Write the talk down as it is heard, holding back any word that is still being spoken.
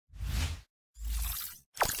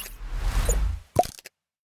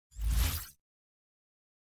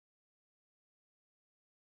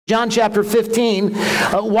John chapter 15.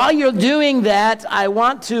 While you're doing that, I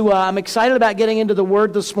want to, I'm excited about getting into the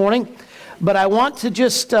Word this morning, but I want to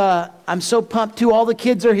just, I'm so pumped too, all the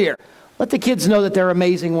kids are here. Let the kids know that they're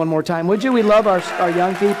amazing one more time, would you? We love our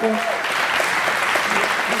young people.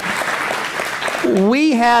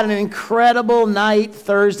 We had an incredible night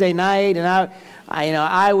Thursday night, and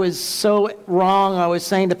I was so wrong. I was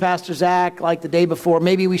saying to Pastor Zach like the day before,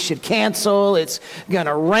 maybe we should cancel. It's going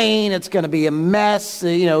to rain. It's going to be a mess.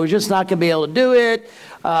 We're just not going to be able to do it.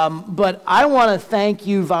 But I want to thank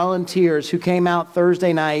you volunteers who came out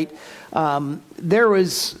Thursday night. There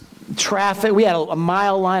was traffic. We had a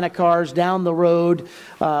mile line of cars down the road.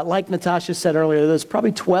 Like Natasha said earlier, there's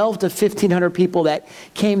probably 12 to 1,500 people that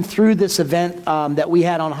came through this event that we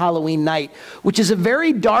had on Halloween night, which is a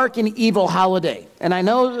very dark and evil holiday. And I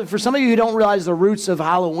know for some of you who don't realize the roots of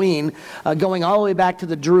Halloween, going all the way back to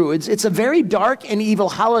the Druids, it's a very dark and evil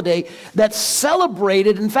holiday that's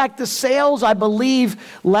celebrated. In fact, the sales, I believe,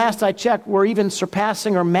 last I checked, were even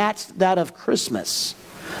surpassing or matched that of Christmas.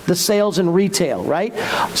 The sales in retail, right?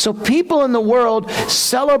 So people in the world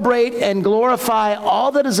celebrate and glorify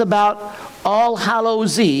all that is about All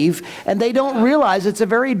Hallows Eve, and they don't realize it's a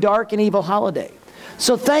very dark and evil holiday.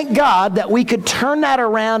 So thank God that we could turn that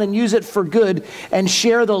around and use it for good and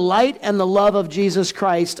share the light and the love of Jesus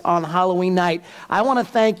Christ on Halloween night. I want to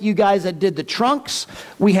thank you guys that did the trunks.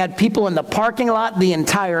 We had people in the parking lot the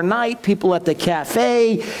entire night, people at the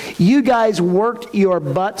cafe. You guys worked your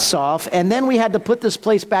butts off, and then we had to put this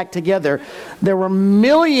place back together. There were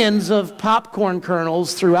millions of popcorn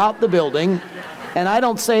kernels throughout the building. And I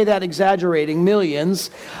don't say that exaggerating, millions.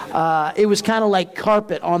 It was kind of like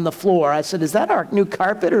carpet on the floor. I said, is that our new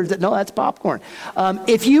carpet or is it? No, that's popcorn.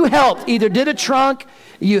 If you helped, either did a trunk,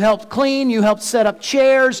 you helped clean, you helped set up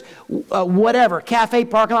chairs, whatever, cafe,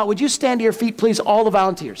 parking lot, would you stand to your feet, please, all the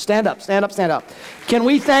volunteers? Stand up, stand up, stand up. Can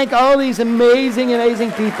we thank all these amazing,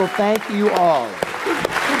 amazing people? Thank you all.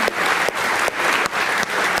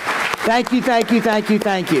 Thank you, thank you, thank you,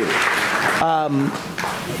 thank you.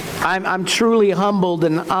 I'm truly humbled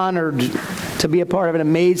and honored to be a part of an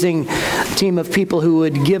amazing team of people who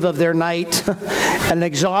would give of their night, an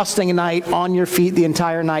exhausting night, on your feet the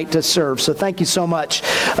entire night to serve. So thank you so much.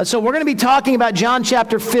 So we're going to be talking about John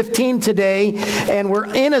chapter 15 today, and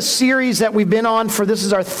we're in a series that we've been on for, this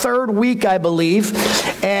is our third week, I believe.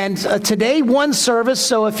 And today, one service,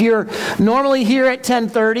 so if you're normally here at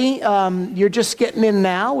 10:30, you're just getting in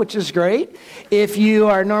now, which is great. If you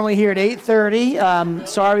are normally here at 8:30,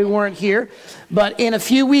 sorry we weren't here. But in a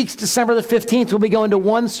few weeks, December the 15th, we'll be going to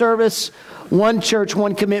one service, one church,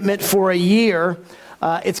 one commitment for a year.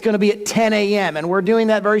 It's going to be at 10 a.m. And we're doing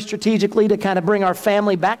that very strategically to kind of bring our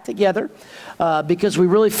family back together because we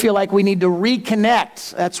really feel like we need to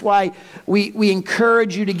reconnect. That's why we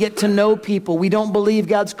encourage you to get to know people. We don't believe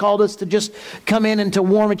God's called us to just come in and to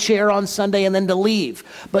warm a chair on Sunday and then to leave,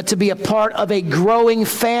 but to be a part of a growing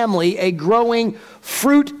family, a growing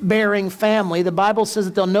fruit-bearing family. The Bible says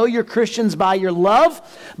that they'll know you're Christians by your love,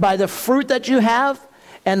 by the fruit that you have,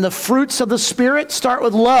 and the fruits of the Spirit start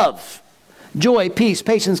with love. Joy, peace,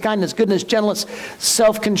 patience, kindness, goodness, gentleness,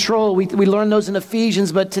 self-control. We learn those in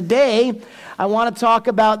Ephesians, but today I want to talk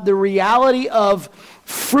about the reality of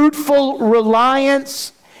fruitful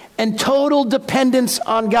reliance and total dependence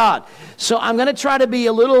on God. So I'm going to try to be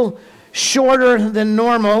a little shorter than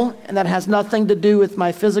normal, and that has nothing to do with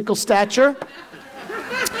my physical stature.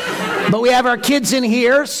 But we have our kids in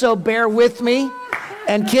here, so bear with me.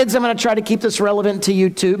 And kids, I'm going to try to keep this relevant to you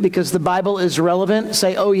too, because the Bible is relevant.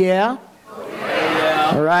 Say, oh yeah.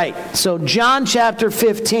 All right, so John chapter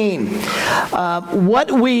 15.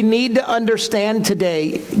 What we need to understand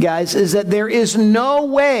today, guys, is that there is no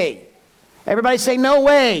way, everybody say no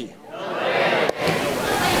way,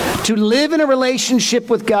 to live in a relationship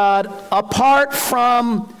with God apart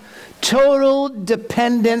from total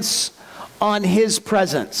dependence on His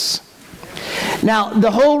presence. Now,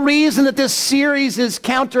 the whole reason that this series is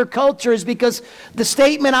counterculture is because the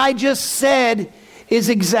statement I just said is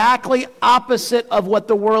exactly opposite of what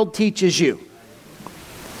the world teaches you.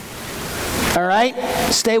 All right?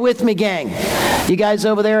 Stay with me, gang. You guys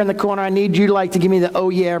over there in the corner, I need you to give me the oh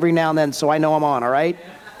yeah every now and then so I know I'm on, all right?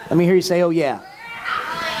 Let me hear you say oh yeah.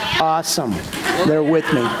 Awesome. They're with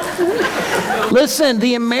me. Listen,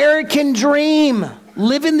 the American dream,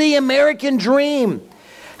 living the American dream,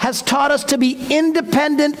 has taught us to be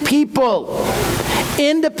independent people.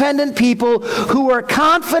 independent people who are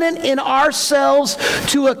confident in ourselves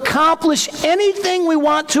to accomplish anything we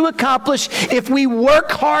want to accomplish if we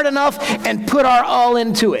work hard enough and put our all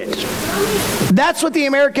into it. That's what the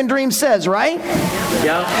American dream says, right?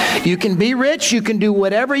 Yeah. You can be rich, you can do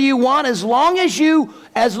whatever you want as long as you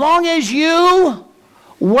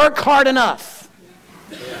work hard enough.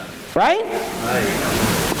 Right?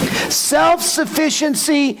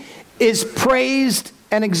 Self-sufficiency is praised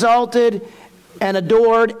and exalted and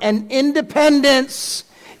adored, and independence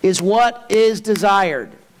is what is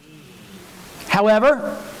desired.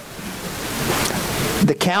 However,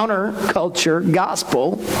 the counterculture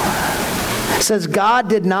gospel says God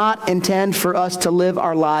did not intend for us to live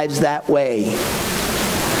our lives that way.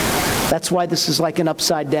 That's why this is like an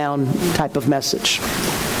upside down type of message.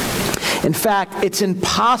 In fact, it's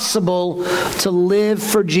impossible to live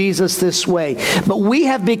for Jesus this way. But we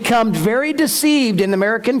have become very deceived in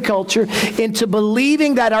American culture into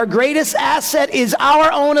believing that our greatest asset is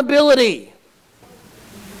our own ability.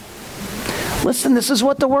 Listen, this is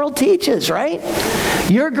what the world teaches, right?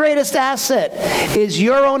 Your greatest asset is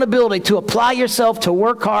your own ability to apply yourself, to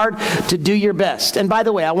work hard, to do your best. And by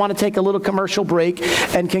the way, I want to take a little commercial break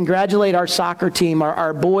and congratulate our soccer team,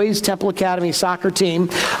 our boys Temple Academy soccer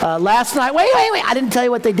team. Last night, wait, I didn't tell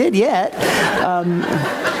you what they did yet.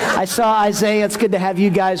 I saw Isaiah. It's good to have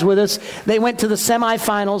you guys with us. They went to the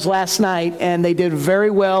semifinals last night, and they did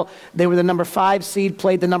very well. They were the number 5 seed,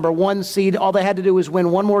 played the number 1 seed. All they had to do was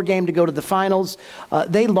win one more game to go to the finals.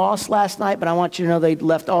 They lost last night, but I want you to know they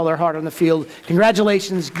left all their heart on the field.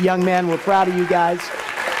 Congratulations, young men. We're proud of you guys.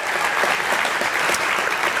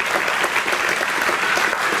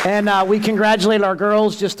 And we congratulated our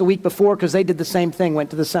girls just the week before because they did the same thing, went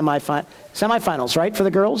to the semifinals, right, for the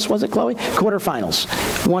girls? Was it, Chloe? Quarterfinals.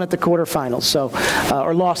 Won at the quarterfinals, so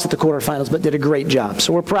or lost at the quarterfinals, but did a great job.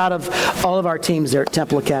 So we're proud of all of our teams there at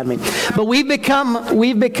Temple Academy. But we've become,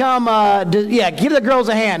 give the girls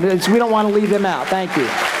a hand. We don't want to leave them out. Thank you.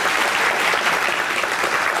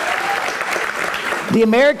 The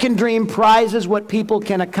American dream prizes what people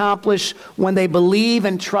can accomplish when they believe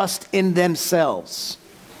and trust in themselves.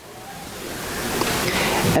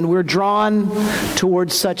 And we're drawn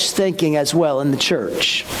towards such thinking as well in the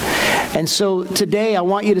church. And so today I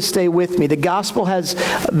want you to stay with me. The gospel has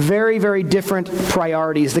very, very different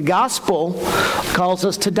priorities. The gospel calls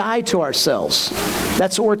us to die to ourselves.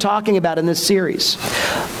 That's what we're talking about in this series.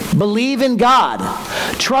 Believe in God.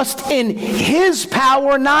 Trust in His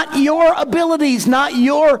power, not your abilities, not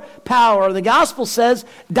your power. The gospel says,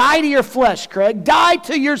 die to your flesh, Craig. Die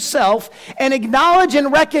to yourself and acknowledge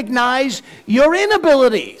and recognize your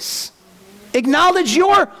inabilities. Acknowledge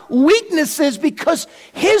your weaknesses because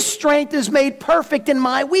His strength is made perfect in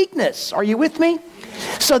my weakness. Are you with me?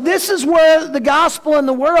 So this is where the gospel and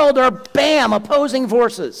the world are, opposing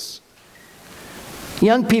forces.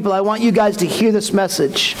 Young people, I want you guys to hear this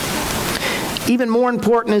message. Even more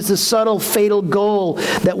important is the subtle, fatal goal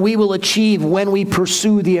that we will achieve when we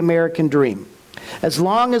pursue the American dream. As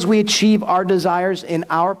long as we achieve our desires in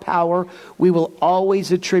our power, we will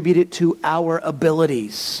always attribute it to our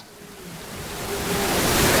abilities.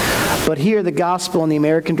 But here, the gospel and the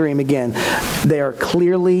American dream, again, they are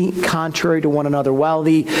clearly contrary to one another. While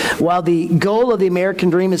the goal of the American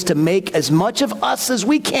dream is to make as much of us as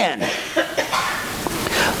we can,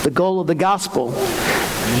 the goal of the gospel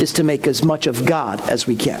is to make as much of God as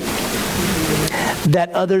we can. That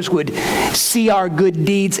others would see our good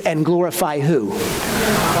deeds and glorify who?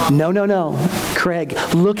 No. Craig.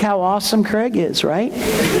 Look how awesome Craig is, right?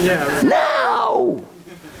 Yeah. No!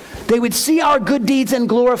 They would see our good deeds and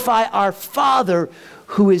glorify our Father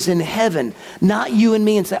who is in heaven. Not you and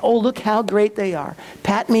me and say, oh, look how great they are.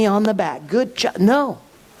 Pat me on the back. Good job. No.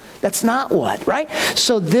 That's not what, right?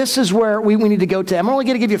 So this is where we need to go to. I'm only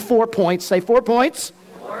going to give you 4 points. Say 4 points.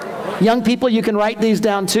 4 points. Young people, you can write these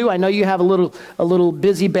down too. I know you have a little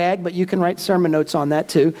busy bag, but you can write sermon notes on that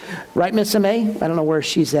too. Right, Miss May? I don't know where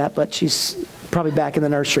she's at, but she's probably back in the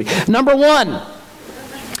nursery. Number 1,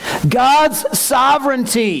 God's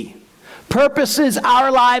sovereignty purposes our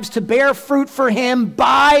lives to bear fruit for Him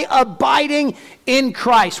by abiding in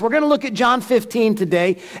Christ. We're going to look at John 15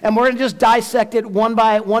 today, and we're going to just dissect it one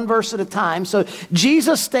verse at a time. So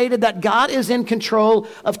Jesus stated that God is in control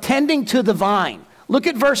of tending to the vine. Look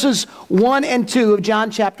at verses 1 and 2 of John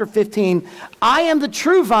chapter 15. I am the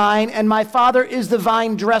true vine, and my Father is the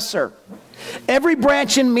vine dresser. Every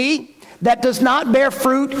branch in me that does not bear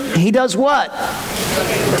fruit, He does what?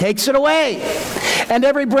 Takes it away. And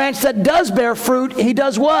every branch that does bear fruit, He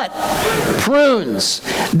does what? Prunes,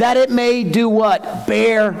 that it may do what?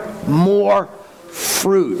 Bear more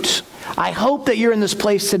fruit. I hope that you're in this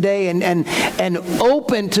place today and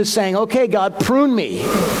open to saying, okay, God, prune me.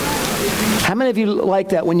 How many of you like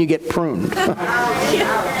that when you get pruned?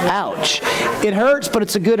 Ouch. It hurts, but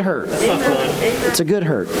it's a good hurt. It's a good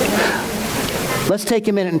hurt. Let's take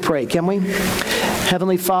a minute and pray, can we?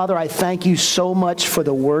 Heavenly Father, I thank you so much for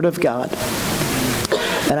the Word of God.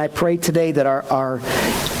 And I pray today that our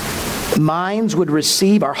minds would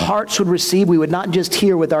receive, our hearts would receive. We would not just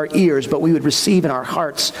hear with our ears, but we would receive in our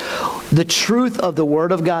hearts the truth of the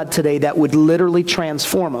Word of God today that would literally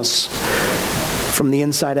transform us from the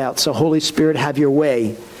inside out. So Holy Spirit, have your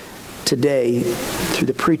way today through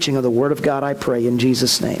the preaching of the Word of God, I pray in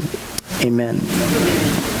Jesus' name. Amen.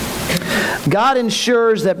 God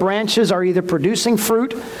ensures that branches are either producing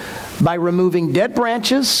fruit by removing dead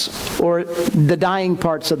branches or the dying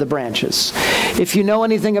parts of the branches. If you know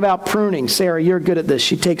anything about pruning, Sarah, you're good at this.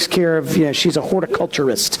 She takes care of, she's a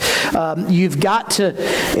horticulturist. I've got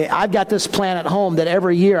this plant at home that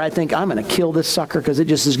every year I think I'm going to kill this sucker because it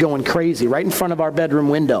just is going crazy right in front of our bedroom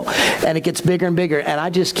window. And it gets bigger and bigger. And I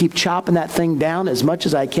just keep chopping that thing down as much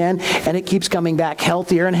as I can. And it keeps coming back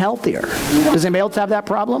healthier and healthier. Does anybody else have that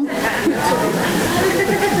problem?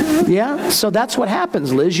 Yeah? So that's what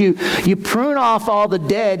happens, Liz. You prune off all the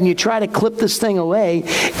dead and you try to clip this thing away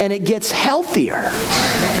and it gets healthier.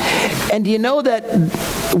 And you know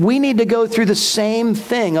that we need to go through the same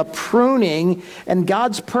thing, a pruning, and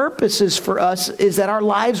God's purposes for us is that our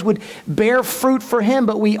lives would bear fruit for Him,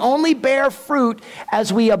 but we only bear fruit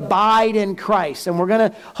as we abide in Christ. And we're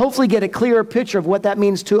going to hopefully get a clearer picture of what that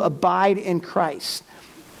means to abide in Christ.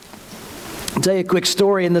 I'll tell you a quick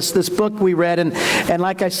story in this book we read, and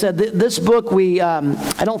like I said, this book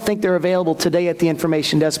I don't think they're available today at the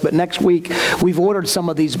information desk, but next week we've ordered some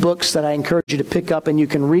of these books that I encourage you to pick up and you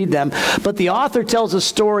can read them. But the author tells a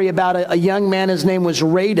story about a young man. His name was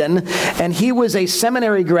Radin, and he was a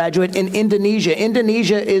seminary graduate in Indonesia.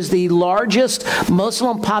 Indonesia is the largest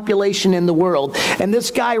Muslim population in the world, and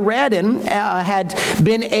this guy Radin had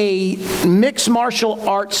been a mixed martial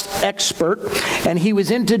arts expert, and he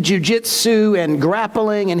was into jiu-jitsu and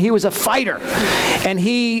grappling, and he was a fighter, and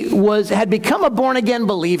he had become a born-again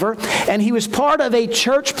believer, and he was part of a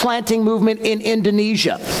church planting movement in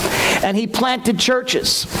Indonesia, and he planted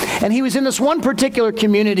churches, and he was in this one particular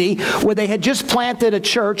community where they had just planted a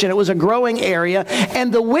church, and it was a growing area,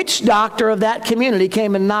 and the witch doctor of that community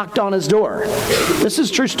came and knocked on his door. This is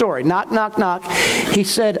a true story. Knock, knock, knock. He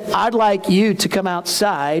said, "I'd like you to come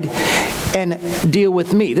outside and deal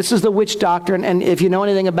with me." This is the witch doctor, and if you know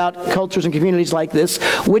anything about cultures and communities like this,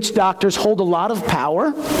 witch doctors hold a lot of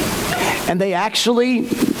power, and they actually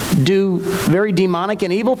do very demonic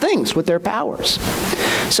and evil things with their powers.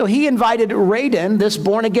 So he invited Radin, this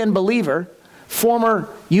born-again believer, former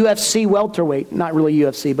UFC welterweight, not really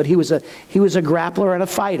UFC, but he was a grappler and a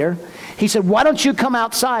fighter. He said, "Why don't you come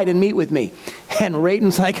outside and meet with me?" And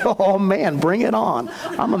Radin's like, "Oh man, bring it on.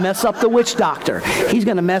 I'm going to mess up the witch doctor." He's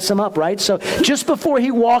going to mess him up, right? So just before he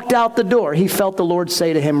walked out the door, he felt the Lord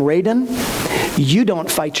say to him, "Radin, you don't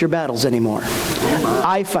fight your battles anymore.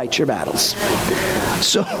 I fight your battles."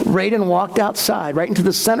 So Radin walked outside, right into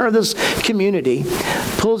the center of this community,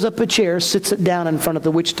 pulls up a chair, sits it down in front of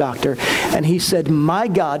the witch doctor, and he said, "My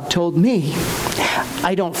God told me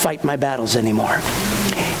I don't fight my battles anymore."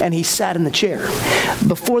 And he sat in the chair.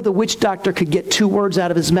 Before the witch doctor could get two words out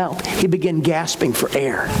of his mouth, he began gasping for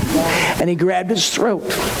air. And he grabbed his throat,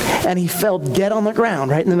 and he fell dead on the ground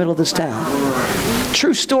right in the middle of this town.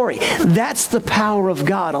 True story. That's the power of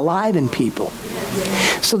God alive in people.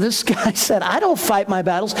 So this guy said, "I don't fight my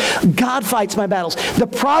battles. God fights my battles." The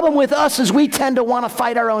problem with us is we tend to want to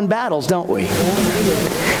fight our own battles, don't we?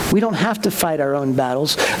 We don't have to fight our own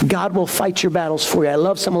battles. God will fight your battles for you. I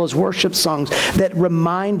love some of those worship songs that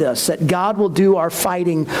remind us that God will do our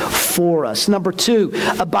fighting for us. Number 2,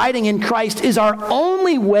 abiding in Christ is our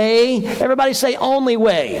only way, everybody say only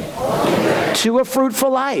way, to a fruitful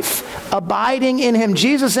life. Abiding in Him.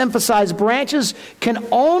 Jesus emphasized branches can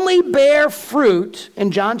only bear fruit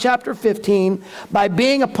in John chapter 15 by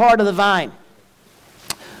being a part of the vine.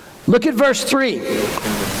 Look at verse 3.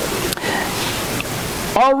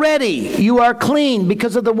 "Already you are clean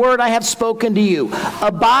because of the word I have spoken to you.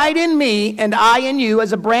 Abide in me and I in you,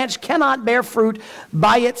 as a branch cannot bear fruit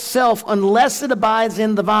by itself unless it abides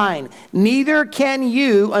in the vine. Neither can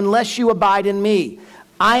you unless you abide in me.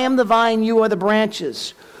 I am the vine, you are the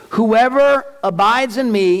branches. Whoever abides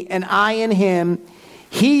in me and I in him,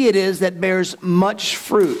 he it is that bears much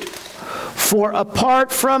fruit. For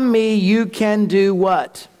apart from me you can do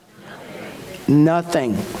what?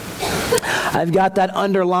 Nothing. I've got that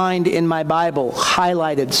underlined in my Bible,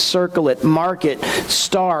 highlighted, circle it, mark it,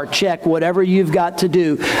 star, check, whatever you've got to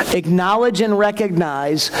do. Acknowledge and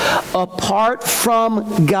recognize, apart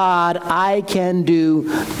from God, I can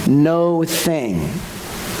do no thing.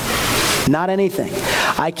 Not anything.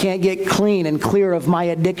 I can't get clean and clear of my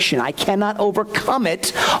addiction. I cannot overcome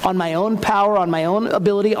it on my own power, on my own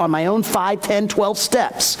ability, on my own 5, 10, 12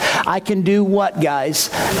 steps. I can do what,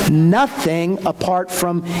 guys? Nothing apart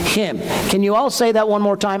from Him. Can you all say that one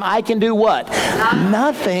more time? I can do what?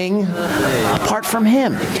 Nothing apart from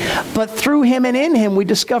Him. But through Him and in Him, we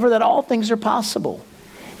discover that all things are possible.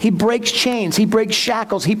 He breaks chains. He breaks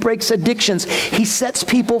shackles. He breaks addictions. He sets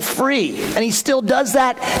people free. And He still does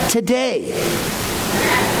that today.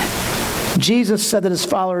 Jesus said that His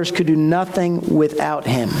followers could do nothing without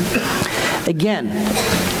Him. Again,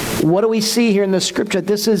 what do we see here in the scripture?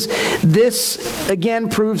 This again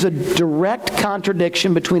proves a direct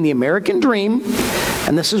contradiction between the American dream,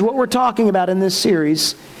 and this is what we're talking about in this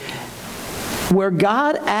series, where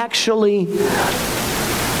God actually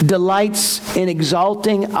delights in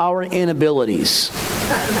exalting our inabilities.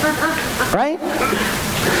 Right?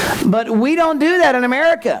 But we don't do that in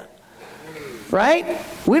America. Right?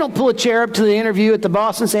 We don't pull a chair up to the interview at the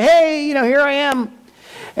boss and say, hey, here I am.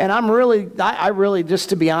 And I really, just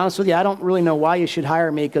to be honest with you, I don't really know why you should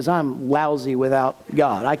hire me, because I'm lousy without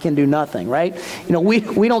God. I can do nothing, right?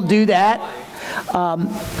 We don't do that.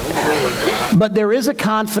 But there is a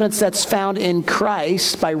confidence that's found in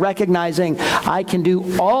Christ by recognizing I can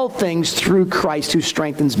do all things through Christ who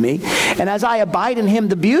strengthens me. And as I abide in Him,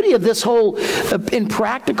 the beauty of this whole, in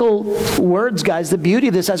practical words, guys, the beauty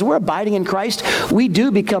of this, as we're abiding in Christ, we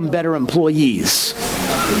do become better employees.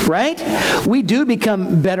 Right? We do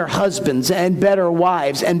become better husbands and better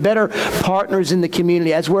wives and better partners in the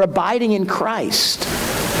community as we're abiding in Christ.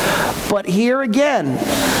 But here again,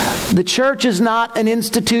 the church is not an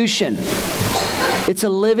institution. It's a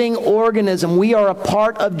living organism. We are a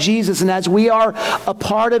part of Jesus, and as we are a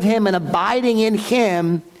part of Him and abiding in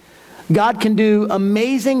Him, God can do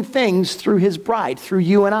amazing things through His bride, through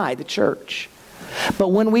you and I, the church. But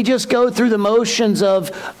when we just go through the motions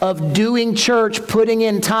of doing church, putting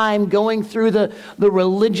in time, going through the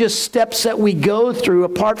religious steps that we go through,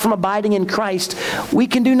 apart from abiding in Christ, we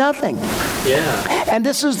can do nothing. Yeah. And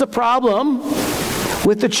this is the problem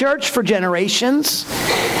with the church for generations,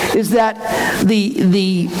 is that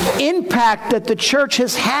the impact that the church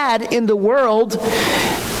has had in the world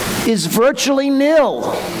is virtually nil,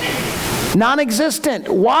 non-existent.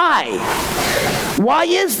 Why? Why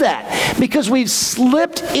is that? Because we've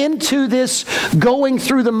slipped into this going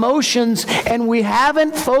through the motions, and we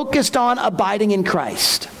haven't focused on abiding in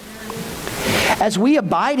Christ. As we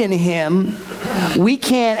abide in Him, we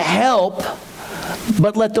can't help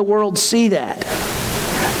but let the world see that.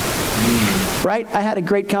 Right? I had a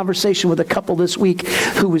great conversation with a couple this week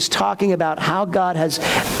who was talking about how God has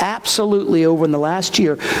absolutely, over in the last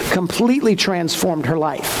year, completely transformed her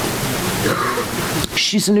life.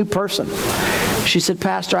 She's a new person. She said,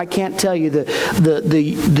 Pastor, I can't tell you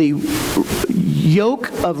the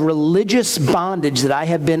yoke of religious bondage that I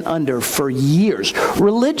have been under for years.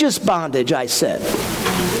 Religious bondage, I said.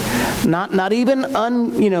 Not even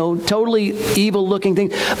totally evil looking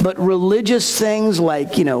things, but religious things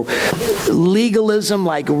like, legalism,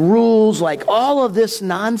 like rules, like all of this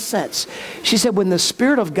nonsense. She said, when the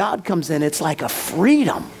Spirit of God comes in, it's like a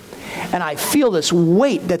freedom. And I feel this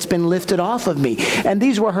weight that's been lifted off of me. And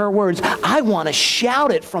these were her words. I want to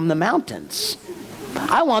shout it from the mountains.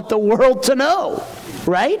 I want the world to know.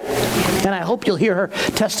 Right? And I hope you'll hear her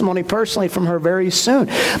testimony personally from her very soon.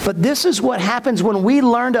 But this is what happens when we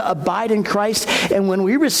learn to abide in Christ, and when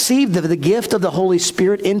we receive the gift of the Holy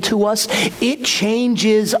Spirit into us, it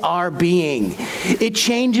changes our being. It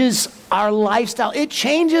changes our lifestyle. It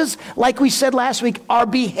changes, like we said last week, our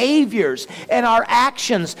behaviors and our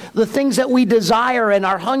actions, the things that we desire and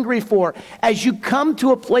are hungry for. As you come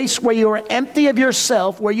to a place where you are empty of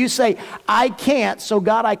yourself, where you say, I can't, so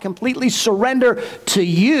God, I completely surrender to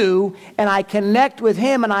you, and I connect with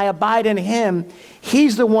Him and I abide in Him,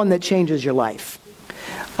 He's the one that changes your life.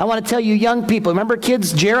 I want to tell you young people, remember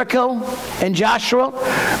kids, Jericho and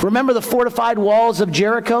Joshua? Remember the fortified walls of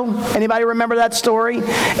Jericho? Anybody remember that story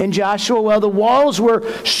in Joshua? Well, the walls were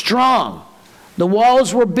strong. The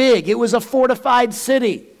walls were big. It was a fortified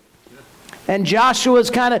city. And Joshua's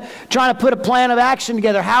kind of trying to put a plan of action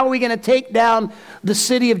together. How are we going to take down the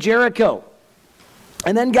city of Jericho?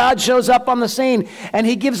 And then God shows up on the scene, and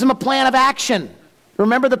He gives them a plan of action.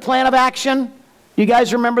 Remember the plan of action? You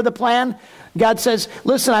guys remember the plan? God says,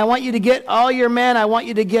 listen, I want you to get all your men. I want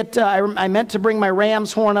you to get, I meant to bring my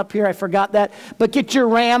ram's horn up here. I forgot that. But get your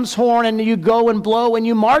ram's horn and you go and blow and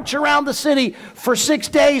you march around the city for 6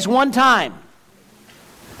 days one time.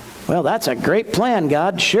 Well, that's a great plan,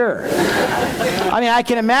 God, sure. I mean, I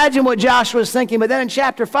can imagine what Joshua was thinking. But then in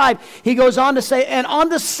chapter 5, he goes on to say, and on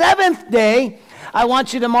the 7th day, I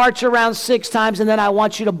want you to march around 6 times and then I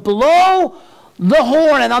want you to blow the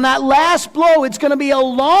horn, and on that last blow, it's going to be a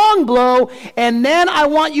long blow, and then I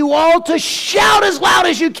want you all to shout as loud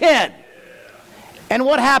as you can. And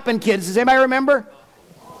what happened, kids? Does anybody remember?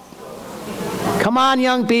 Come on,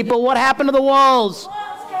 young people. What happened to the walls?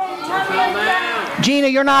 Gina,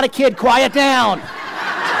 you're not a kid. Quiet down.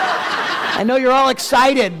 I know you're all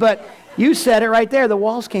excited, but you said it right there. The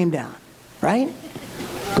walls came down, right?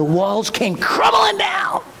 The walls came crumbling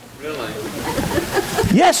down. Really?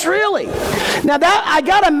 Yes, really. Now that I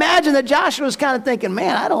got to imagine that Joshua was kind of thinking,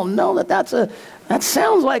 man, I don't know that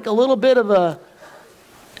sounds like a little bit of a,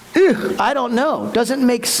 I don't know. Doesn't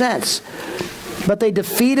make sense. But they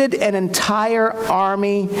defeated an entire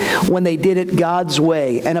army when they did it God's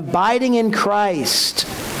way. And abiding in Christ,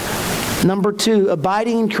 number 2,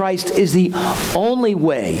 abiding in Christ is the only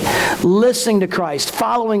way. Listening to Christ,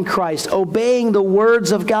 following Christ, obeying the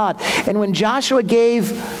words of God. And when God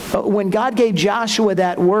gave Joshua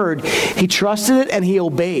that word, he trusted it and he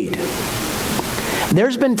obeyed.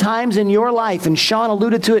 There's been times in your life, and Sean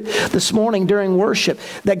alluded to it this morning during worship,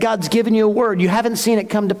 that God's given you a word. You haven't seen it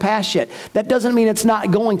come to pass yet. That doesn't mean it's not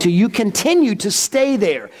going to. You continue to stay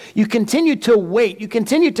there. You continue to wait. You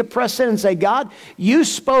continue to press in and say, God, you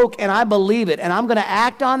spoke and I believe it. And I'm going to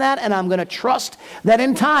act on that and I'm going to trust that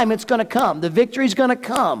in time it's going to come. The victory's going to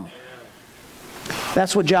come.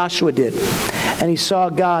 That's what Joshua did. And he saw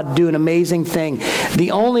God do an amazing thing.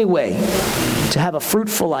 The only way to have a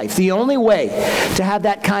fruitful life, the only way to have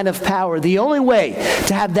that kind of power, the only way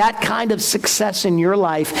to have that kind of success in your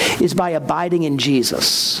life is by abiding in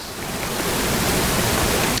Jesus.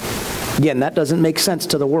 Again, that doesn't make sense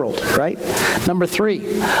to the world, right? Number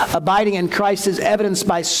 3, abiding in Christ is evidenced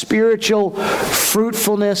by spiritual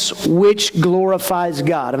fruitfulness, which glorifies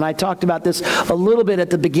God. And I talked about this a little bit at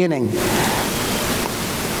the beginning.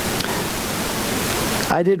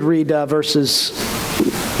 I did read verses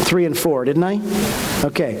 3 and 4, didn't I?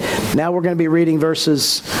 Okay. Now we're going to be reading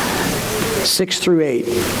verses 6 through 8.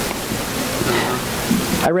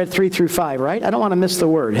 I read 3 through 5, right? I don't want to miss the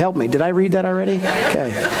word. Help me. Did I read that already? Okay.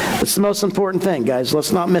 That's the most important thing, guys.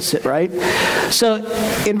 Let's not miss it, right? So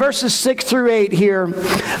in verses 6 through 8 here,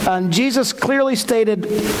 Jesus clearly stated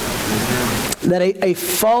that a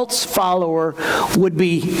false follower would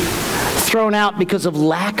be thrown out because of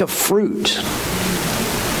lack of fruit.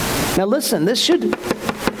 Now listen, this should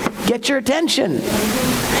get your attention.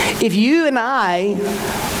 If you and I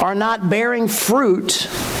are not bearing fruit,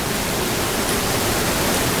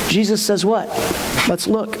 Jesus says what? Let's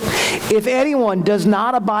look. If anyone does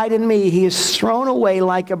not abide in me, he is thrown away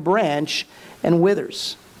like a branch and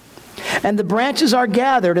withers. And the branches are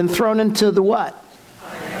gathered and thrown into the what?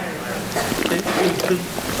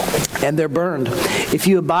 And they're burned. If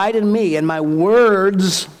you abide in me and my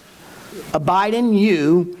words abide in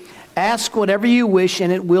you, ask whatever you wish,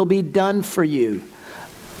 and it will be done for you.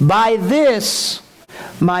 By this,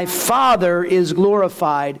 my Father is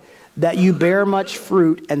glorified, that you bear much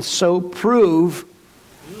fruit, and so prove,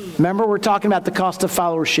 remember we're talking about the cost of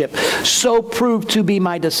followership, so prove to be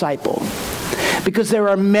my disciple. Because there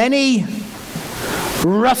are many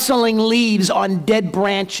rustling leaves on dead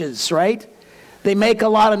branches, right? They make a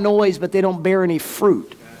lot of noise, but they don't bear any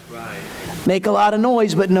fruit. That's right. Make a lot of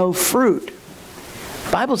noise, but no fruit.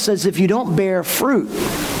 The Bible says if you don't bear fruit,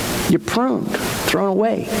 you're pruned, thrown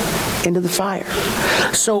away into the fire.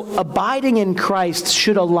 So abiding in Christ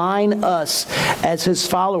should align us as his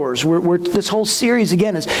followers. This whole series,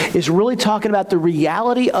 again, is really talking about the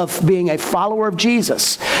reality of being a follower of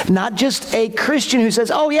Jesus. Not just a Christian who says,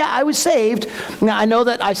 oh yeah, I was saved. Now, I know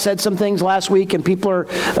that I said some things last week and people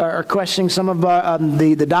are questioning some of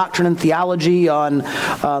the doctrine and theology on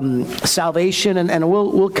salvation, and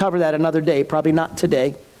we'll cover that another day, probably not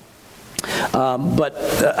today. But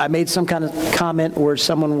I made some kind of comment where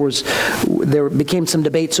there became some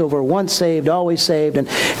debates over once saved, always saved.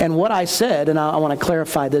 And what I said, and I want to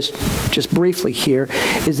clarify this just briefly here,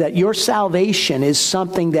 is that your salvation is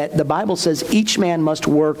something that the Bible says each man must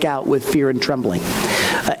work out with fear and trembling.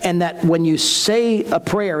 and that when you say a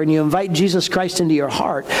prayer and you invite Jesus Christ into your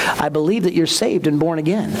heart, I believe that you're saved and born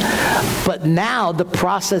again. But now the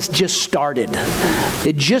process just started.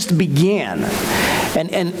 It just began.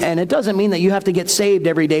 And it doesn't mean that you have to get saved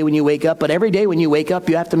every day when you wake up, but every day when you wake up,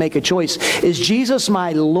 you have to make a choice. Is Jesus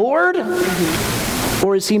my Lord,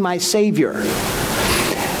 or is he my Savior?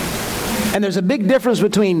 And there's a big difference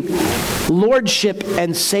between lordship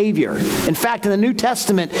and Savior. In fact, in the New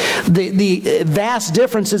Testament, the vast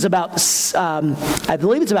difference is about, I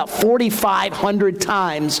believe it's about 4,500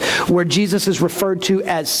 times where Jesus is referred to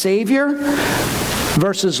as Savior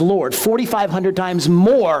versus Lord. 4,500 times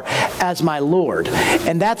more as my Lord.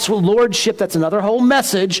 And that's lordship. That's another whole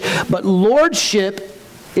message. But lordship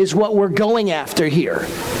is what we're going after here.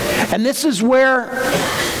 And this is where,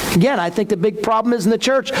 again, I think the big problem is in the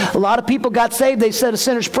church. A lot of people got saved. They said a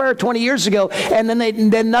sinner's prayer 20 years ago, and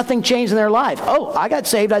then nothing changed in their life. Oh, I got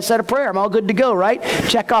saved. I said a prayer. I'm all good to go, right?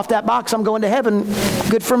 Check off that box. I'm going to heaven.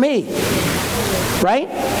 Good for me. Right?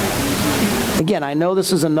 Again, I know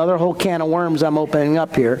this is another whole can of worms I'm opening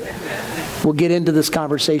up here. We'll get into this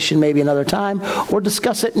conversation maybe another time, or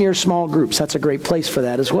discuss it in your small groups. That's a great place for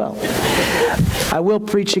that as well. I will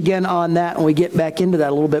preach again on that when we get back into that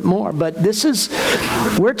a little bit more. But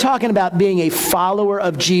we're talking about being a follower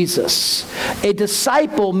of Jesus. A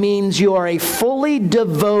disciple means you are a fully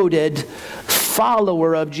devoted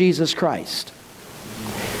follower of Jesus Christ.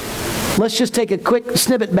 Let's just take a quick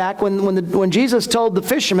snippet back. When Jesus told the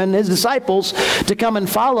fishermen, his disciples, to come and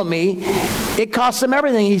follow me, it cost them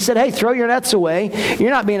everything. He said, hey, throw your nets away. You're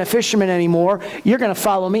not being a fisherman anymore. You're going to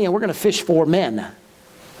follow me, and we're going to fish for men.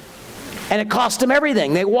 And it cost them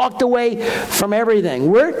everything. They walked away from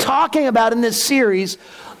everything. We're talking about in this series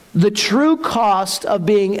the true cost of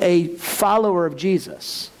being a follower of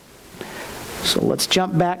Jesus. So let's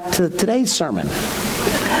jump back to today's sermon.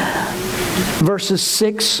 Verses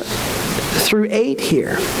 6 through 8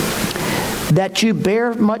 here. That you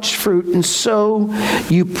bear much fruit, and so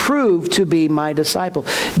you prove to be my disciple.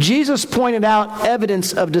 Jesus pointed out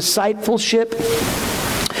evidence of discipleship,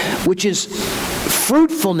 which is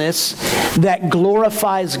fruitfulness that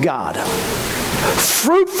glorifies God.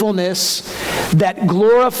 Fruitfulness that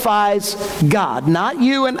glorifies God, not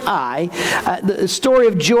you and I. The story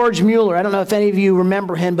of George Mueller, I don't know if any of you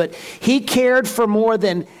remember him, but he cared for more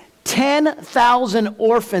than 10,000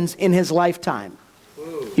 orphans in his lifetime.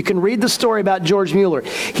 You can read the story about George Mueller.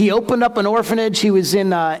 He opened up an orphanage. He was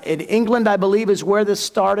in England, I believe, is where this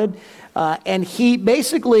started. And he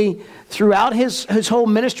basically, throughout his whole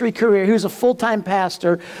ministry career, he was a full-time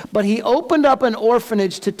pastor, but he opened up an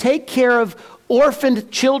orphanage to take care of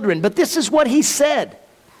orphaned children. But this is what he said.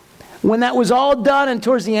 When that was all done and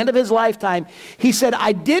towards the end of his lifetime, he said,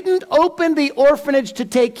 I didn't open the orphanage to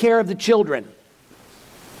take care of the children.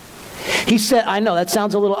 He said, I know, that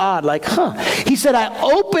sounds a little odd, like, He said, I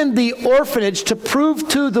opened the orphanage to prove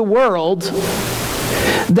to the world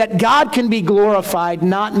that God can be glorified,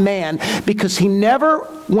 not man, because he never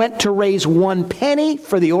went to raise one penny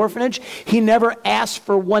for the orphanage. He never asked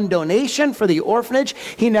for one donation for the orphanage.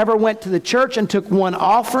 He never went to the church and took one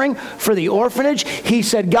offering for the orphanage. He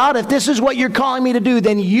said, God, if this is what you're calling me to do,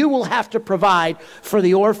 then you will have to provide for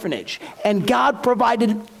the orphanage. And God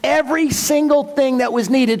provided every single thing that was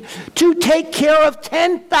needed to take care of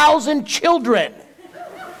 10,000 children.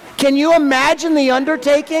 Can you imagine the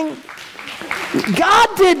undertaking? God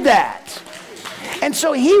did that. And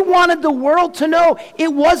so he wanted the world to know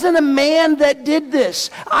it wasn't a man that did this.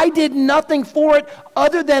 I did nothing for it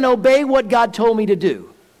other than obey what God told me to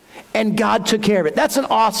do. And God took care of it. That's an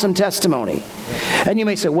awesome testimony. And you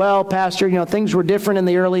may say, well, Pastor, things were different in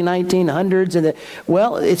the early 1900s.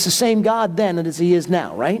 Well, it's the same God then as he is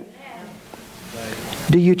now, right?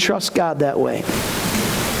 Do you trust God that way?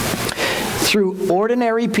 Through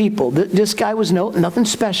ordinary people. This guy was nothing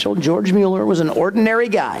special. George Mueller was an ordinary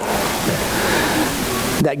guy.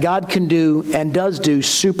 That God can do and does do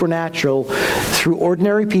supernatural through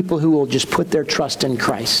ordinary people who will just put their trust in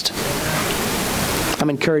Christ. I'm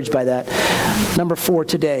encouraged by that. Number 4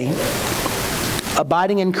 today.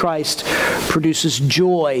 Abiding in Christ produces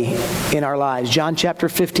joy in our lives. John chapter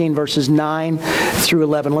 15, verses 9 through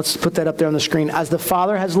 11. Let's put that up there on the screen. As the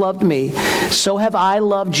Father has loved me, so have I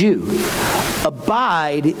loved you.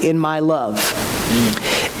 Abide in my love.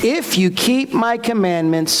 If you keep my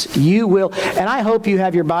commandments, you will. And I hope you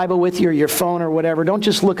have your Bible with you or your phone or whatever. Don't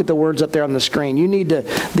just look at the words up there on the screen.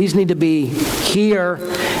 These need to be here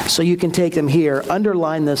so you can take them here.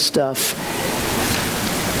 Underline this stuff.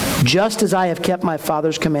 Just as I have kept my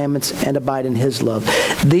Father's commandments and abide in his love.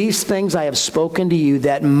 These things I have spoken to you,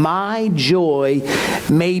 that my joy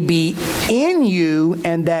may be in you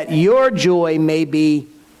and that your joy may be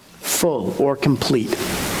full or complete.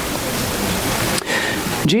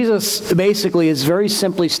 Jesus basically is very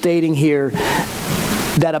simply stating here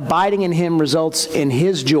that abiding in him results in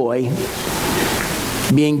his joy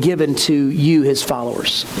being given to you, his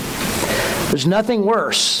followers. There's nothing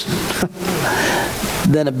worse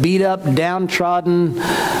than a beat up, downtrodden,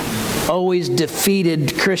 always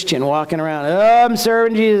defeated Christian walking around, oh, I'm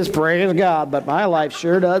serving Jesus, praise God, but my life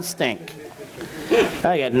sure does stink.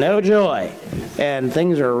 I get no joy, and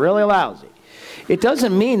things are really lousy. It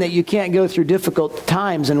doesn't mean that you can't go through difficult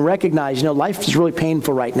times and recognize, life is really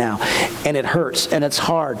painful right now, and it hurts, and it's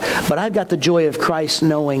hard. But I've got the joy of Christ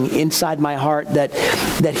knowing inside my heart that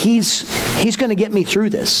He's going to get me through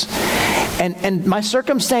this. And my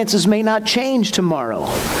circumstances may not change tomorrow,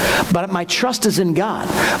 but my trust is in God.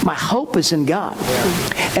 My hope is in God.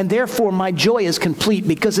 And therefore, my joy is complete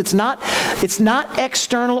because it's not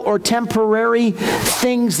external or temporary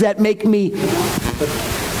things that make me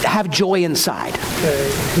have joy inside.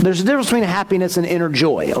 There's a difference between happiness and inner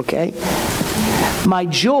joy, okay? My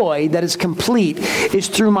joy that is complete is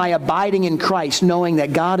through my abiding in Christ, knowing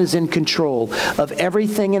that God is in control of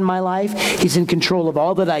everything in my life. He's in control of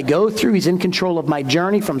all that I go through. He's in control of my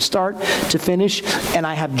journey from start to finish. And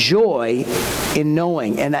I have joy in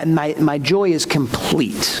knowing, and that my joy is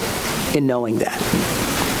complete in knowing that.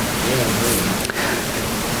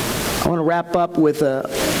 I want to wrap up with a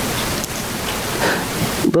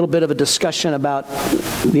little bit of a discussion about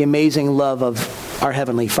the amazing love of our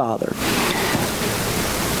Heavenly Father.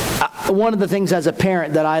 One of the things as a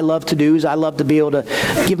parent that I love to do is I love to be able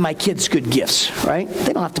to give my kids good gifts, right?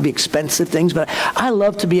 They don't have to be expensive things, but I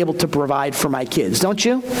love to be able to provide for my kids, don't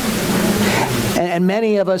you? And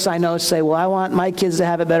many of us I know say, well, I want my kids to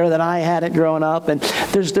have it better than I had it growing up. And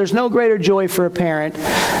there's no greater joy for a parent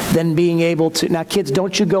than being able to, now kids,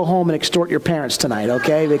 don't you go home and extort your parents tonight,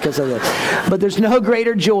 okay? Because of this. But there's no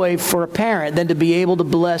greater joy for a parent than to be able to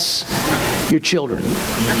bless your children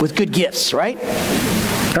with good gifts, right?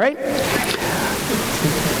 Right?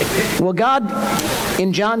 Well, God,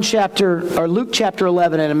 in Luke chapter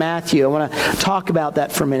 11 and in Matthew, I want to talk about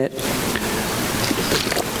that for a minute.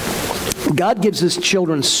 God gives his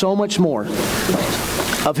children so much more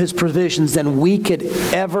of his provisions than we could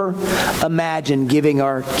ever imagine giving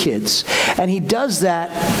our kids. And he does that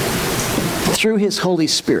through his Holy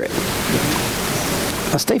Spirit.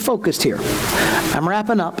 Now stay focused here. I'm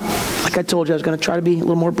wrapping up. Like I told you, I was going to try to be a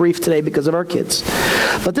little more brief today because of our kids.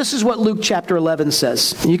 But this is what Luke chapter 11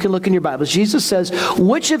 says. You can look in your Bibles. Jesus says,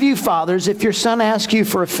 which of you fathers, if your son asks you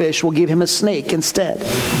for a fish, will give him a snake instead?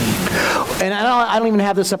 And I don't even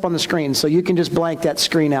have this up on the screen, so you can just blank that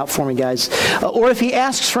screen out for me, guys. Or if he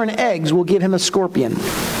asks for an egg, we'll give him a scorpion.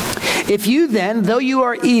 If you then, though you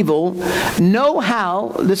are evil, know how,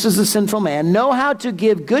 this is the sinful man, know how to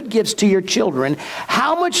give good gifts to your children,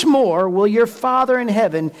 how much more will your Father in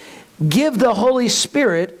heaven give the Holy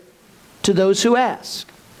Spirit to those who ask?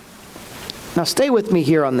 Now stay with me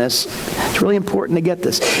here on this. It's really important to get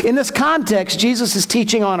this. In this context, Jesus is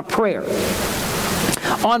teaching on prayer.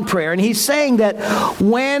 And he's saying that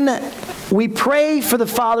when we pray for the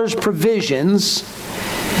Father's provisions,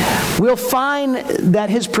 we'll find that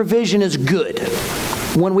his provision is good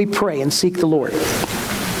when we pray and seek the Lord.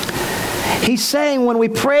 He's saying when we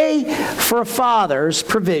pray for a Father's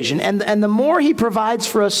provision, and the more he provides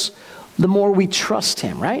for us, the more we trust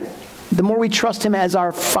him, right? The more we trust him as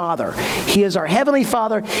our Father. He is our Heavenly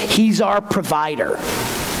Father. He's our provider.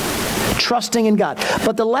 Trusting in God.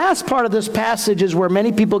 But the last part of this passage is where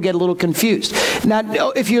many people get a little confused.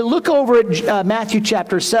 Now, if you look over at Matthew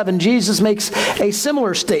chapter 7, Jesus makes a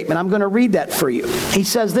similar statement. I'm going to read that for you. He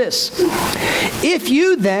says this, if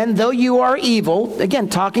you then, though you are evil, again,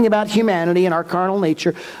 talking about humanity and our carnal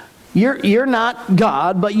nature, you're not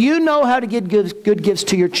God, but you know how to give good gifts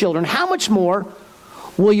to your children, how much more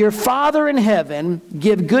will your Father in heaven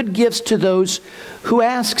give good gifts to those who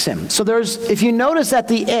asks him? So if you notice at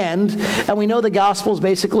the end, and we know the Gospels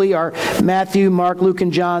basically are Matthew, Mark, Luke,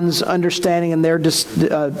 and John's understanding and their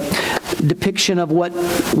depiction of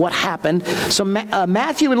what happened. So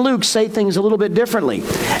Matthew and Luke say things a little bit differently.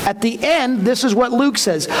 At the end, this is what Luke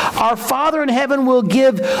says. Our Father in heaven will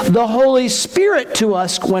give the Holy Spirit to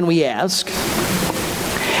us when we ask.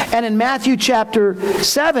 And in Matthew chapter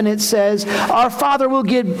 7, it says, our Father will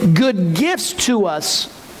give good gifts to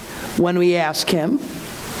us when we ask him.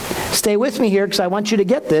 Stay with me here because I want you to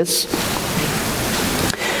get this.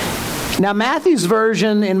 Now, Matthew's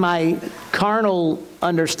version in my carnal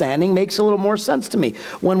understanding makes a little more sense to me.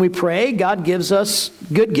 When we pray, God gives us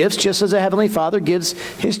good gifts just as a Heavenly Father gives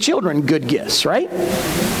his children good gifts, right?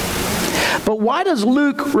 But why does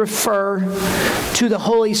Luke refer to the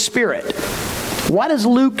Holy Spirit Why does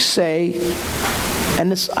Luke say,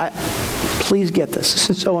 and please get this, this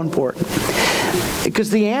is so important, because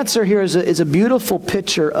the answer here is a beautiful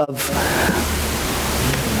picture of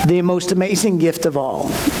the most amazing gift of all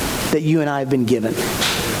that you and I have been given.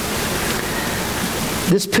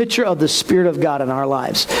 This picture of the Spirit of God in our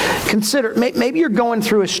lives. Consider, maybe you're going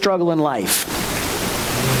through a struggle in life.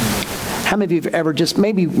 How many of you have ever just,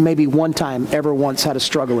 maybe one time, ever once had a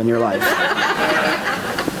struggle in your life?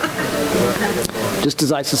 Just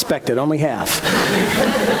as I suspected, only half.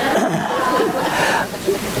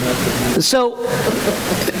 So,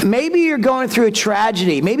 maybe you're going through a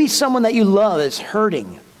tragedy. Maybe someone that you love is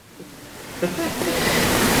hurting.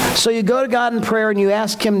 So you go to God in prayer and you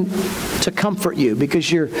ask Him to comfort you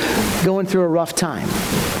because you're going through a rough time.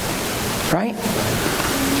 Right?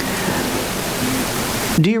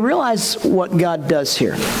 Do you realize what God does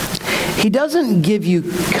here? He doesn't give you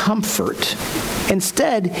comfort.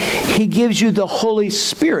 Instead, He gives you the Holy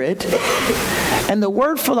Spirit. And the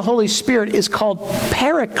word for the Holy Spirit is called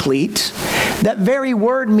Paraclete. That very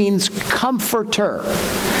word means comforter.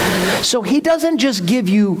 So He doesn't just give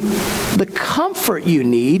you the comfort you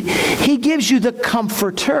need, He gives you the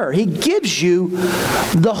comforter. He gives you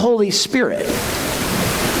the Holy Spirit.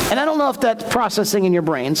 And I don't know if that's processing in your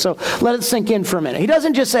brain, so let it sink in for a minute. He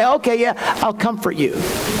doesn't just say, okay, yeah, I'll comfort you.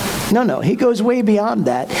 No, He goes way beyond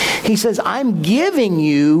that. He says, I'm giving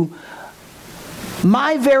you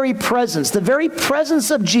my very presence, the very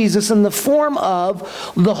presence of Jesus in the form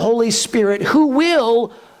of the Holy Spirit, who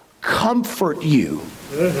will comfort you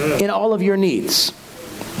in all of your needs.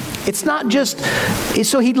 It's not just,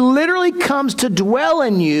 so He literally comes to dwell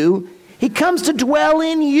in you. He comes to dwell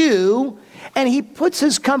in you, and He puts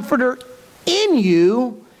His comforter in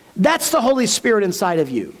you. That's the Holy Spirit inside of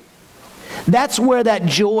you. That's where that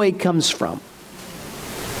joy comes from.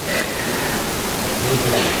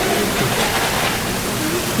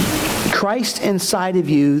 Christ inside of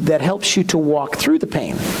you that helps you to walk through the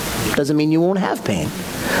pain. Doesn't mean you won't have pain,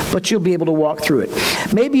 but you'll be able to walk through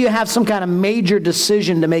it. Maybe you have some kind of major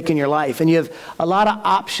decision to make in your life, and you have a lot of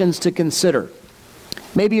options to consider.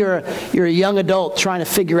 Maybe you're a young adult trying to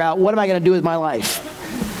figure out, what am I going to do with my life?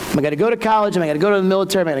 Am I going to go to college? Am I going to go to the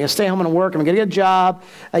military? Am I going to stay home and work? Am I going to get a job?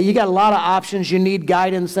 You got a lot of options. You need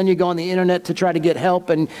guidance. Then you go on the internet to try to get help,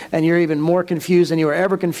 and you're even more confused than you were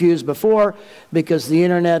ever confused before, because the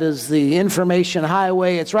internet is the information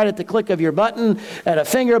highway. It's right at the click of your button at a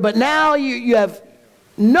finger. But now you have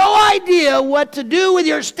no idea what to do with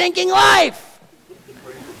your stinking life,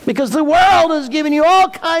 because the world has given you all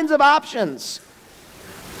kinds of options.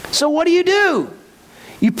 So what do?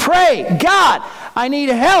 You pray, God, I need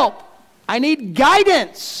help. I need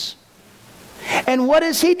guidance. And what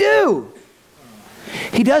does He do?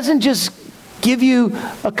 He doesn't just give you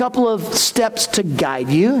a couple of steps to guide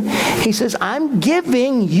you. He says, I'm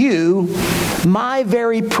giving you my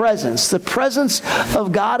very presence, the presence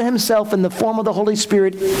of God Himself in the form of the Holy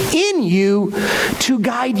Spirit in you to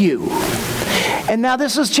guide you. And now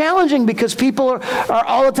this is challenging because people are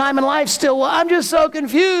all the time in life still, well, I'm just so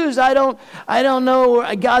confused. I don't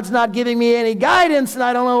know. God's not giving me any guidance, and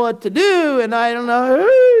I don't know what to do, and I don't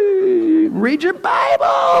know. Read your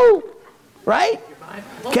Bible, right?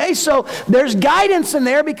 Okay, so there's guidance in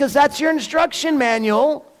there because that's your instruction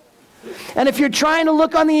manual. And if you're trying to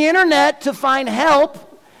look on the internet to find help,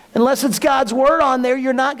 unless it's God's Word on there,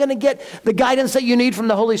 you're not going to get the guidance that you need from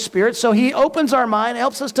the Holy Spirit. So He opens our mind,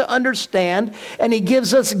 helps us to understand, and He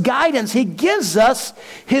gives us guidance. He gives us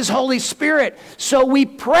His Holy Spirit. So we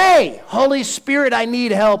pray, Holy Spirit, I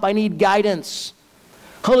need help. I need guidance.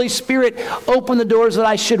 Holy Spirit, open the doors that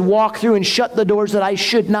I should walk through and shut the doors that I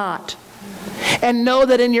should not. And know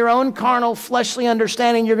that in your own carnal, fleshly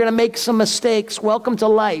understanding, you're going to make some mistakes. Welcome to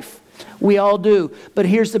life. We all do. But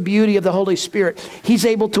here's the beauty of the Holy Spirit. He's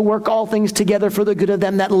able to work all things together for the good of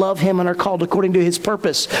them that love Him and are called according to His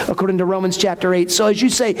purpose, according to Romans chapter 8. So as you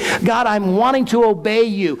say, God, I'm wanting to obey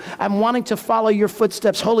you. I'm wanting to follow your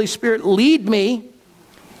footsteps. Holy Spirit, lead me.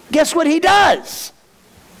 Guess what He does?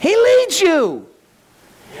 He leads you.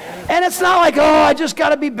 And it's not like, oh, I just got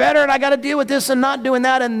to be better and I got to deal with this and not doing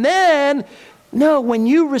that. And then, no, when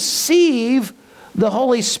you receive the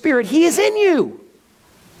Holy Spirit, He is in you.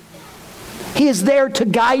 He is there to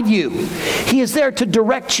guide you. He is there to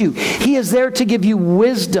direct you. He is there to give you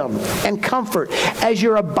wisdom and comfort as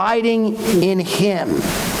you're abiding in Him.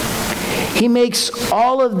 He makes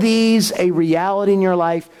all of these a reality in your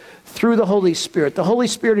life through the Holy Spirit. The Holy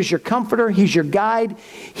Spirit is your comforter. He's your guide.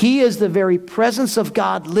 He is the very presence of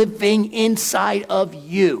God living inside of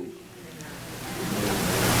you.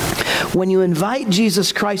 When you invite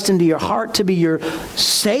Jesus Christ into your heart to be your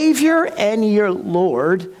Savior and your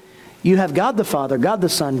Lord, You have God the Father, God the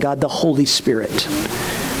Son, God the Holy Spirit.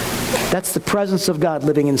 That's the presence of God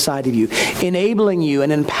living inside of you, enabling you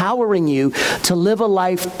and empowering you to live a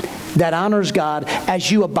life that honors God as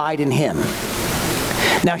you abide in Him.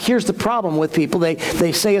 Now, here's the problem with people.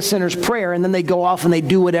 They say a sinner's prayer, and then they go off and they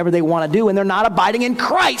do whatever they want to do, and they're not abiding in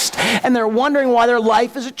Christ, and they're wondering why their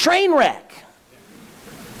life is a train wreck.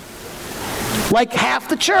 Like half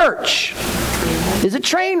the church is a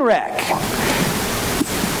train wreck.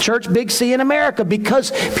 Church, Big C in America,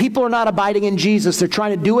 because people are not abiding in Jesus. They're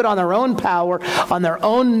trying to do it on their own power, on their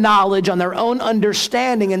own knowledge, on their own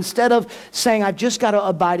understanding, instead of saying, I've just got to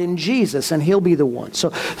abide in Jesus, and He'll be the one. So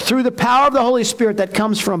through the power of the Holy Spirit that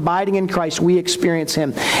comes from abiding in Christ, we experience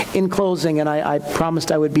Him. In closing, and I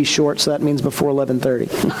promised I would be short, so that means before 11:30.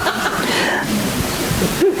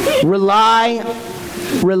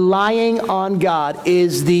 Relying on God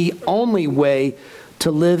is the only way to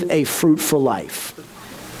live a fruitful life.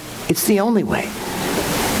 It's the only way.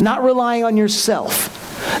 Not relying on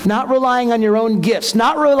yourself. Not relying on your own gifts.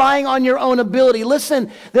 Not relying on your own ability. Listen,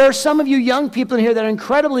 there are some of you young people in here that are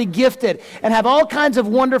incredibly gifted and have all kinds of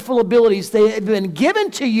wonderful abilities. They have been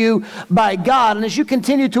given to you by God. And as you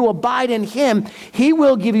continue to abide in Him, He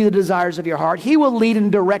will give you the desires of your heart. He will lead and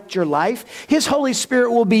direct your life. His Holy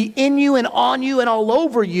Spirit will be in you and on you and all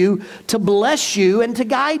over you to bless you and to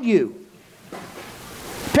guide you.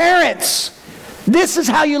 Parents, this is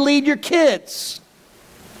how you lead your kids.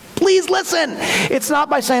 Please listen. It's not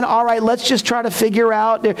by saying, all right, let's just try to figure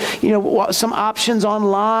out, some options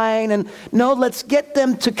online. And no, let's get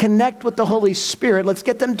them to connect with the Holy Spirit. Let's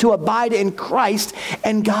get them to abide in Christ,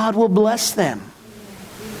 and God will bless them.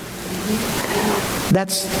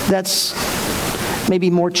 That's maybe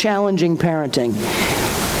more challenging parenting.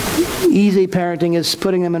 Easy parenting is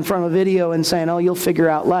putting them in front of a video and saying, oh, you'll figure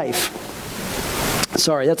out life.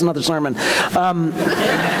 Sorry, that's another sermon.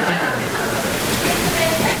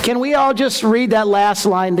 Can we all just read that last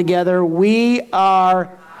line together? We are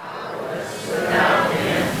powerless without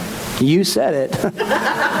Him. You said it.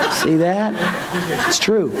 See that? It's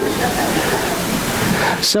true.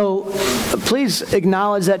 So please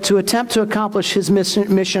acknowledge that to attempt to accomplish His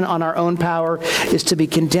mission on our own power is to be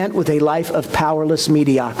content with a life of powerless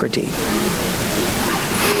mediocrity.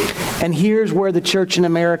 And here's where the church in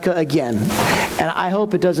America, again, and I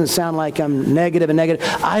hope it doesn't sound like I'm negative.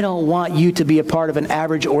 I don't want you to be a part of an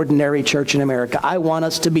average, ordinary church in America. I want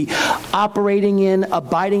us to be abiding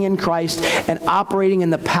in Christ, and operating in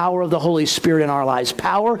the power of the Holy Spirit in our lives.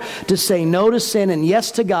 Power to say no to sin and yes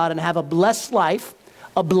to God, and have a blessed life,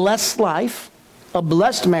 a blessed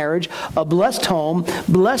marriage, a blessed home,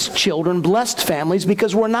 blessed children, blessed families,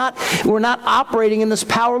 because we're not operating in this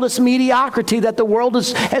powerless mediocrity that the world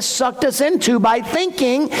has sucked us into by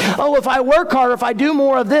thinking, oh, if I work harder, if I do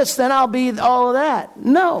more of this, then I'll be all of that.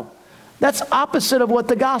 No. That's opposite of what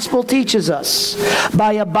the gospel teaches us.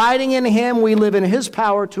 By abiding in Him, we live in His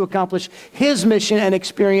power to accomplish His mission and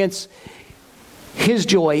experience His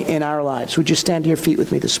joy in our lives. Would you stand to your feet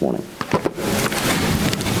with me this morning?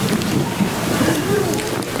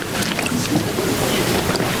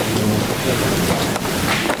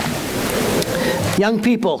 Young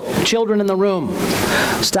people, children in the room,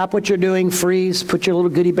 stop what you're doing, freeze, put your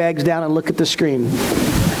little goodie bags down and look at the screen.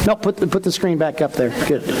 No, put the screen back up there.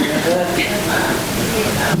 Good.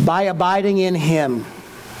 By abiding in Him,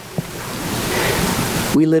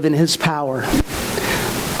 we live in His power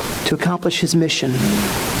to accomplish His mission.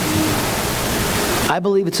 I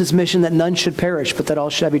believe it's His mission that none should perish, but that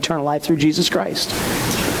all should have eternal life through Jesus Christ.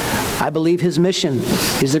 I believe His mission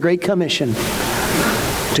is the Great Commission,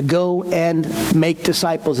 to go and make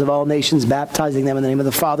disciples of all nations, baptizing them in the name of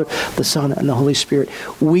the Father, the Son, and the Holy Spirit.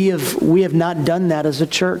 We have not done that as a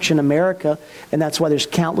church in America, and that's why there's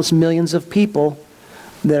countless millions of people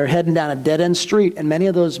that are heading down a dead-end street, and many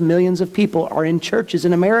of those millions of people are in churches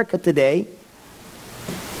in America today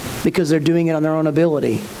because they're doing it on their own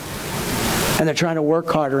ability. And they're trying to work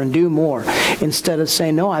harder and do more, instead of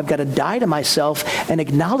saying, no, I've got to die to myself and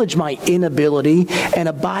acknowledge my inability and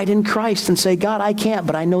abide in Christ and say, God, I can't,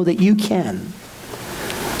 but I know that you can.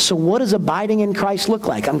 So what does abiding in Christ look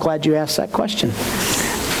like? I'm glad you asked that question.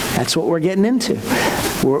 That's what we're getting into.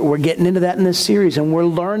 We're getting into that in this series, and we're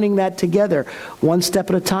learning that together. One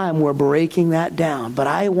step at a time, we're breaking that down. But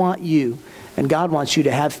I want you, and God wants you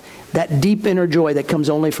to have that deep inner joy that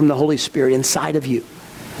comes only from the Holy Spirit inside of you,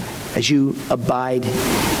 as you abide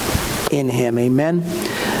in Him. Amen.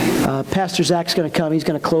 Pastor Zach's going to come. He's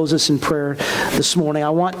going to close us in prayer this morning. I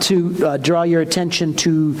want to draw your attention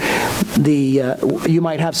to you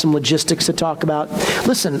might have some logistics to talk about.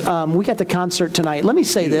 Listen, we got the concert tonight. Let me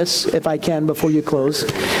say this, if I can, before you close.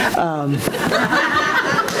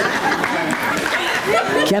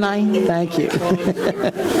 Can I? Thank you.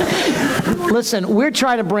 Listen, we're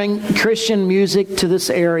trying to bring Christian music to this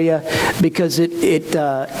area because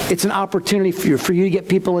it's an opportunity for you to get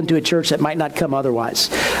people into a church that might not come otherwise.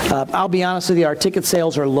 I'll be honest with you, our ticket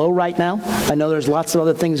sales are low right now. I know there's lots of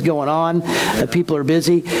other things going on. People are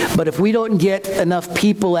busy. But if we don't get enough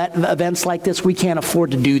people at events like this, we can't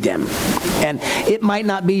afford to do them. And it might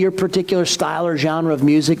not be your particular style or genre of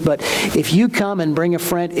music, but if you come and bring a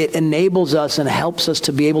friend, it enables us and helps us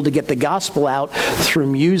to be able to get the gospel out through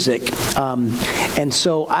music. And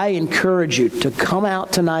so I encourage you to come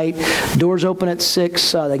out tonight. Doors open at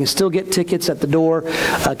 6. They can still get tickets at the door.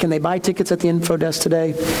 Can they buy tickets at the info desk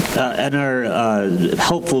today? At our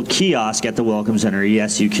helpful kiosk at the Welcome Center,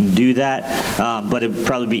 yes, you can do that. But it would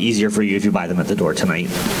probably be easier for you if you buy them at the door tonight.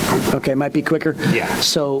 Okay, might be quicker. Yeah.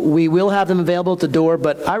 So we will have them available at the door,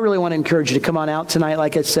 but I really want to encourage you to come on out tonight.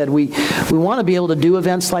 Like I said, we want to be able to do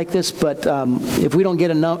events like this, but if we don't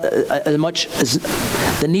get enough, as much as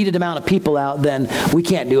the needed amount of people out, then we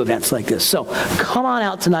can't do events like this. So come on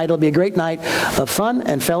out tonight. It'll be a great night of fun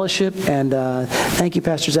and fellowship. And thank you,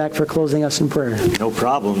 Pastor Zach, for closing us in prayer. No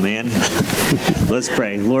problem, man. Let's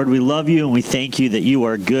pray. Lord, we love you and we thank you that you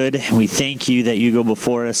are good. And we thank you that you go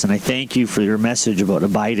before us. And I thank you for your message about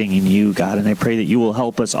abiding in you, God. And I pray that you will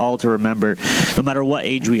help us all to remember, no matter what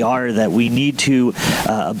age we are, that we need to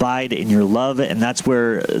abide in your love. And that's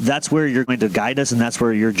where you're going to guide us, and that's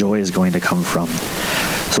where your joy is going to come from.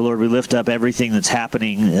 So, Lord, we lift up everything that's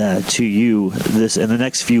happening to you in the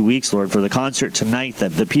next few weeks, Lord, for the concert tonight,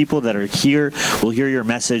 that the people that are here will hear your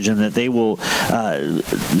message and that they will,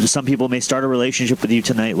 some people may start a relationship with you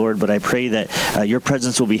tonight, Lord, but I pray that your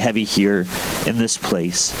presence will be heavy here in this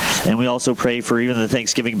place. And we also pray for even the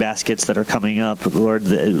Thanksgiving baskets that are coming up, Lord.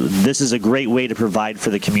 This is a great way to provide for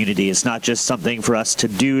the community. It's not just something for us to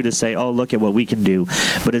do to say, oh, look at what we can do,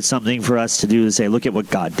 but it's something for us to do to say, look at what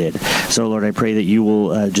God did. So, Lord, I pray that you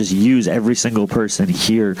will just use every single person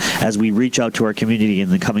here as we reach out to our community in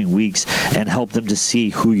the coming weeks and help them to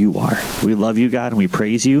see who you are. We love you, God, and we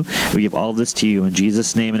praise you. We give all of this to you in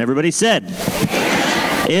Jesus' name. And everybody said,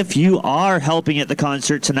 if you are helping at the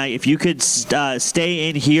concert tonight, if you could stay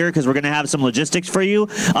in here because we're going to have some logistics for you.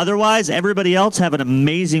 Otherwise, everybody else have an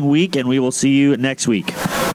amazing week, and we will see you next week.